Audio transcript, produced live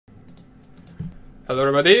Hello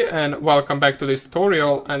everybody and welcome back to this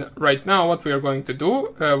tutorial, and right now what we are going to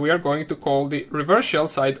do, we are going to call the reverse shell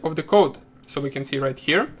side of the code. So we can see right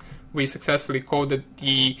here we successfully coded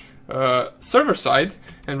the server side,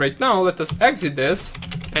 and right now let us exit this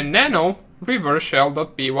and nano reverse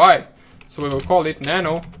shell.py. So we will call it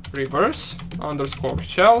nano reverse underscore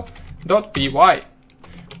shell.py.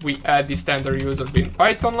 We add the standard user bin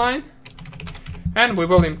Python line, and we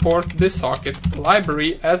will import the socket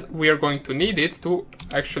library as we are going to need it to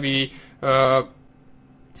actually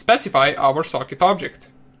specify our socket object.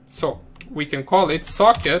 So we can call it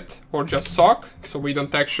socket or just sock, so we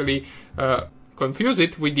don't actually confuse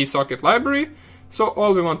it with the socket library. So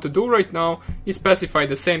all we want to do right now is specify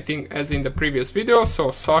the same thing as in the previous video.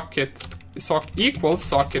 So sock equals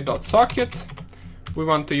socket.socket. We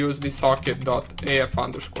want to use the socket.af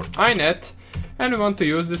underscore inet, and we want to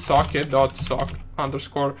use the socket.sock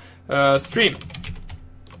underscore stream,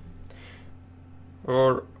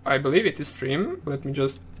 or I believe it is stream. Let me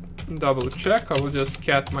just double check. I will just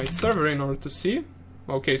cat my server in order to see.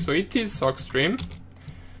 Okay, so it is sock stream.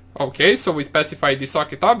 Okay, so we specify the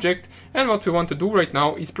socket object, and what we want to do right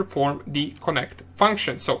now is perform the connect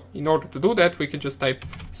function. So in order to do that, we can just type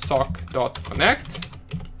sock.connect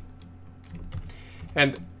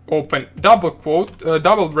and open double quote,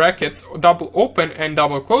 double brackets, double open and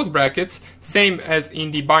double close brackets, same as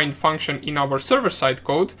in the bind function in our server-side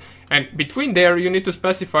code. And between there you need to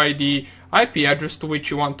specify the IP address to which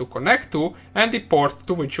you want to connect to and the port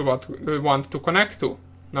to which you want to connect to.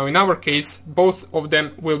 Now in our case both of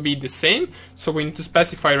them will be the same, so we need to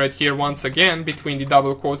specify right here once again between the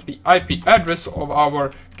double quotes the IP address of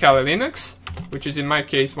our Kali Linux, which is in my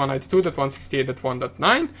case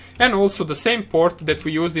 192.168.1.9, and also the same port that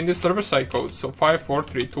we used in the server-side code, so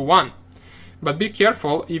 54321. But be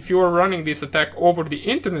careful, if you are running this attack over the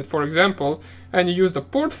internet, for example, and you use the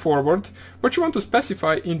port forward, what you want to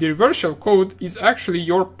specify in the reverse shell code is actually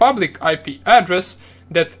your public IP address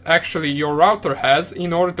that actually your router has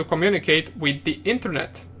in order to communicate with the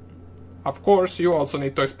internet. Of course, you also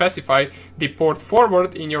need to specify the port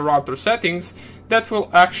forward in your router settings that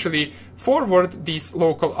will actually forward this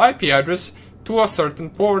local IP address to a certain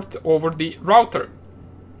port over the router.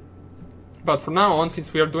 But from now on,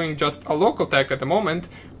 since we are doing just a local tag at the moment,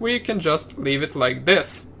 we can just leave it like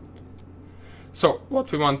this. So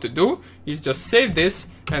what we want to do is just save this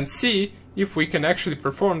and see if we can actually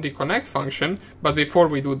perform the connect function. But before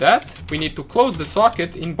we do that, we need to close the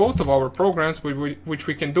socket in both of our programs, which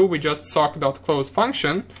we can do with just sock.close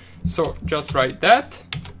function. So just write that,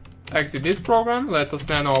 exit this program, let us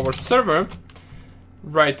nano our server,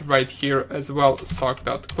 write right here as well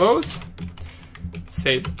sock.close,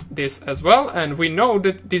 save this as well, and we know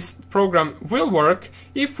that this program will work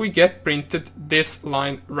if we get printed this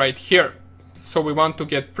line right here. So we want to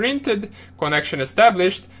get printed connection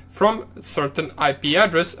established from certain IP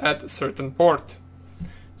address at a certain port.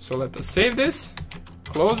 So let us save this,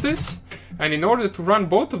 close this, and in order to run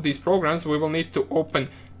both of these programs we will need to open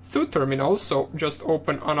two terminals. So just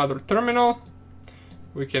open another terminal.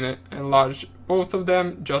 We can enlarge both of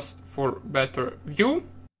them just for better view,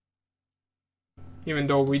 even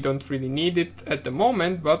though we don't really need it at the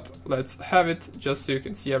moment, but let's have it just so you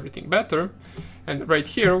can see everything better. And right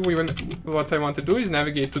here what I want to do is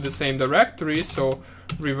navigate to the same directory, so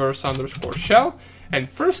reverse underscore shell, and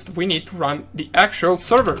first we need to run the actual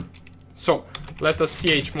server. So let us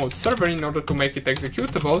chmod server in order to make it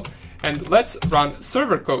executable, and let's run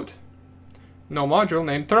server code. No module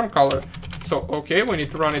named term color. So okay, we need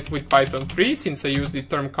to run it with Python 3 since I use the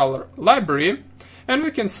term color library, and we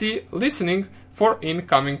can see listening for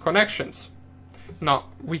incoming connections. Now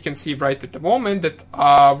we can see right at the moment that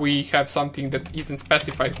we have something that isn't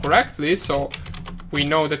specified correctly, so we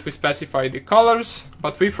know that we specified the colors,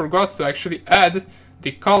 but we forgot to actually add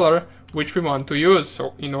the color which we want to use.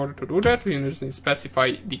 So in order to do that, we need to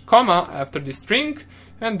specify the comma after the string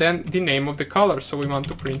and then the name of the color. So we want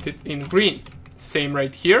to print it in green. Same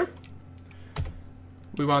right here.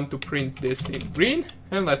 We want to print this in green,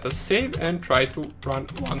 and let us save and try to run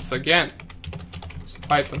once again. So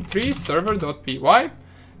Python 3 server.py,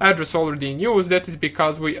 address already in use. That is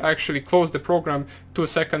because we actually closed the program 2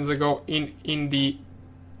 seconds ago in the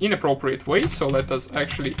inappropriate way. So let us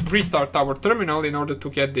actually restart our terminal in order to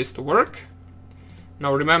get this to work.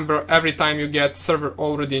 Now remember, every time you get server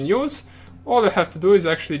already in use, all you have to do is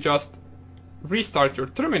actually just restart your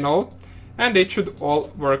terminal, and it should all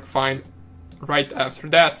work fine right after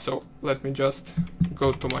that. So let me just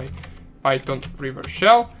go to my Python reverse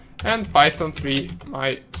shell and Python 3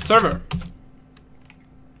 my server.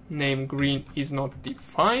 Name green is not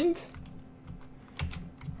defined.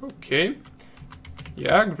 Okay.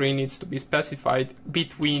 Yeah, green needs to be specified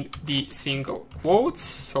between the single quotes,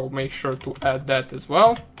 so make sure to add that as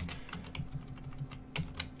well.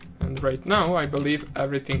 And right now I believe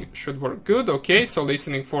everything should work good. Okay, so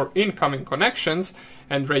listening for incoming connections,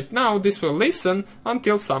 and right now this will listen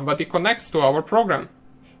until somebody connects to our program.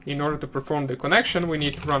 In order to perform the connection, we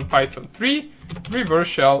need to run Python 3 reverse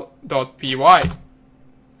shell.py.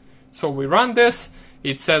 So we run this,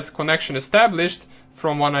 it says connection established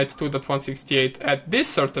from 192.168 at this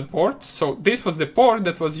certain port. So this was the port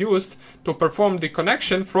that was used to perform the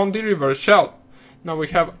connection from the reverse shell. Now we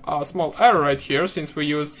have a small error right here since we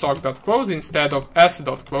used sock.close instead of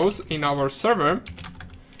s.close in our server.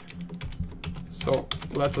 So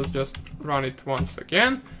let us just run it once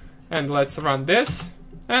again, and let's run this,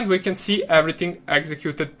 and we can see everything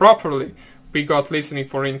executed properly. We got listening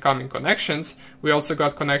for incoming connections, we also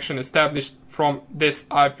got connection established from this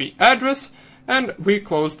IP address, and we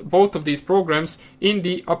closed both of these programs in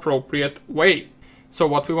the appropriate way. So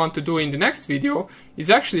what we want to do in the next video is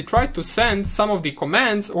actually try to send some of the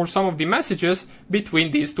commands or some of the messages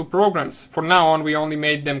between these two programs. For now on we only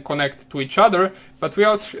made them connect to each other, but we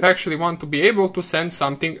also actually want to be able to send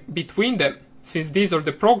something between them, since these are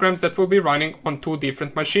the programs that will be running on two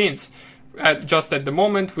different machines. Just at the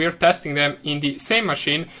moment we are testing them in the same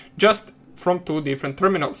machine, just from two different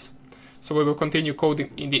terminals. So we will continue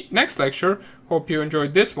coding in the next lecture. Hope you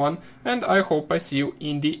enjoyed this one, and I hope I see you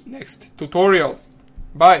in the next tutorial.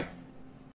 Bye!